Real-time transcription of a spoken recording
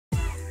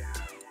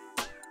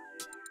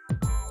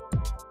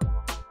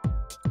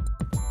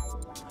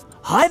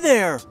Hi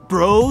there,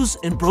 bros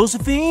and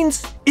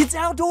brosophines. It's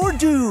Outdoor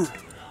Dude.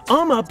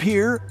 I'm up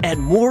here at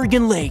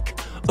Morgan Lake,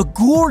 a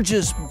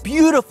gorgeous,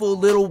 beautiful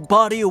little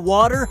body of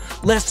water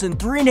less than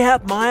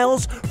 3.5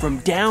 miles from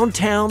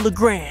downtown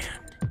LeGrand.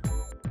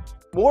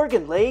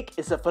 Morgan Lake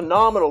is a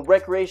phenomenal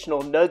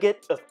recreational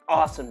nugget of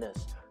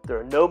awesomeness. There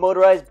are no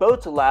motorized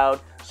boats allowed,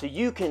 so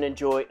you can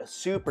enjoy a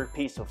super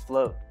peaceful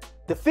float.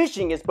 The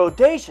fishing is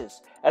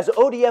bodacious, as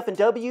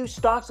ODF&W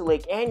stocks the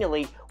lake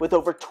annually with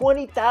over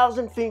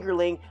 20,000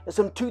 fingerling and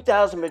some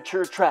 2,000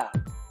 mature trout.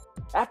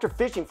 After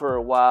fishing for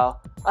a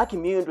while, I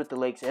communed with the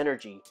lake's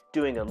energy,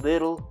 doing a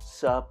little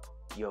sup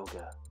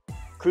yoga.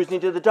 Cruising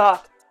to the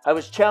dock, I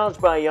was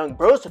challenged by a young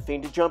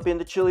brosophine to jump in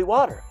the chilly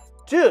water.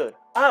 Dude,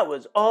 I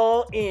was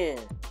all in.